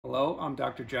Hello, I'm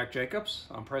Dr. Jack Jacobs.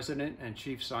 I'm President and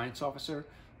Chief Science Officer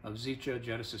of Zhittya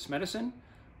Genesis Medicine.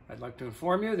 I'd like to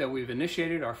inform you that we've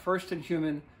initiated our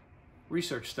first-in-human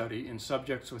research study in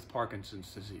subjects with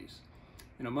Parkinson's disease.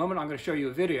 In a moment, I'm going to show you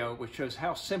a video which shows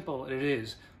how simple it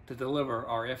is to deliver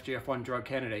our FGF1 drug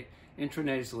candidate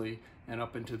intranasally and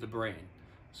up into the brain.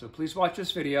 So please watch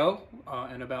this video.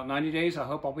 In about 90 days, I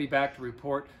hope I'll be back to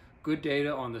report good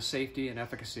data on the safety and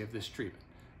efficacy of this treatment.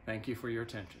 Thank you for your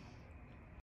attention.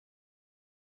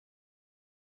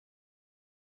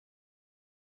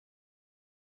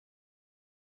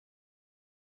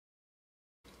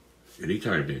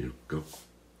 Anytime, Daniel. Go.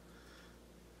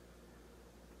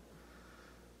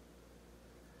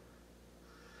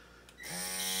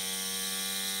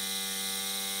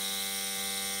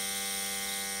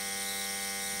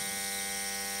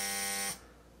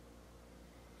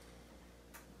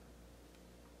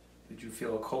 Did you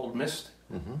feel a cold mist?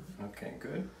 Mm-hmm. Okay,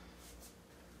 good.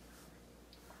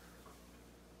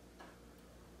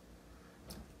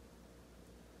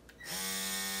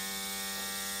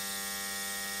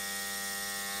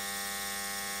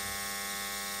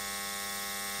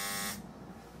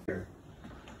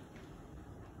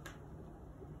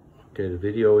 Okay, the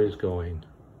video is going.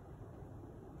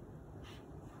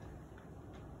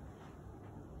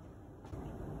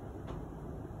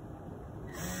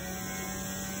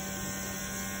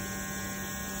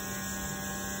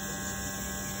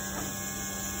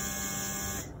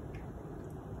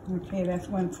 Okay, that's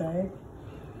one side.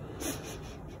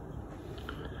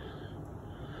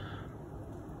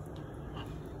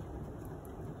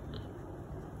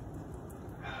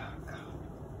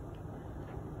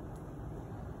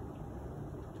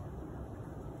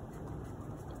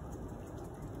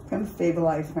 Come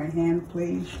stabilize my hand,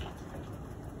 please.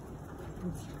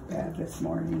 It's bad this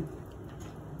morning.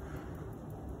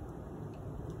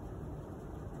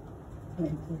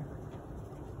 Thank you.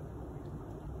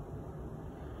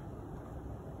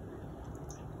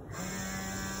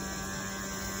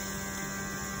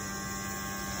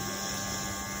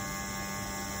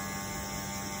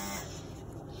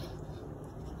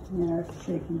 Yeah, it's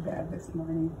shaking bad this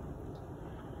morning.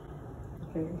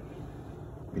 Okay.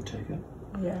 You take it?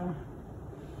 Yeah.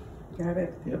 Got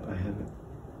it? Yep, I have it.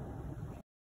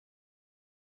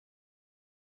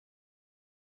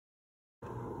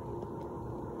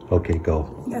 Okay, go.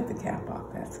 Got the cap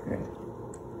off, that's good.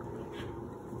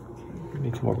 You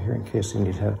need to come over here in case you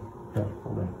need help. Yeah,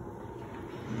 hold on.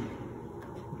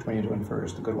 Which one are you doing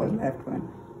first? The good The one? left one.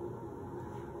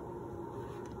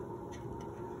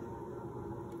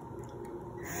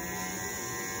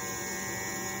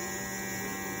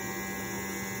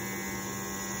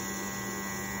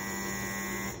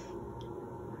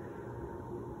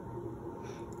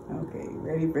 Okay,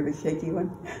 ready for the shaky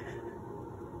one?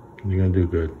 You're gonna do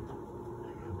good.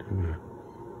 You're gonna do good.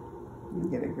 You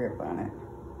get a grip on it.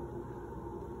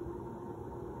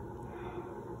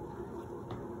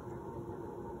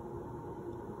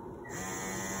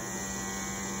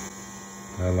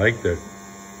 I liked it.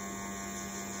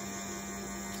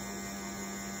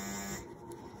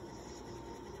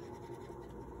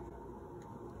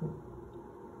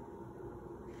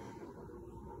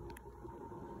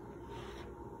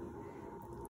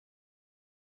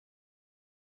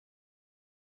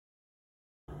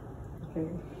 Okay.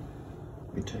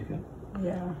 You take it?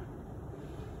 Yeah.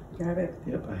 Got it?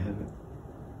 Yep, I have it.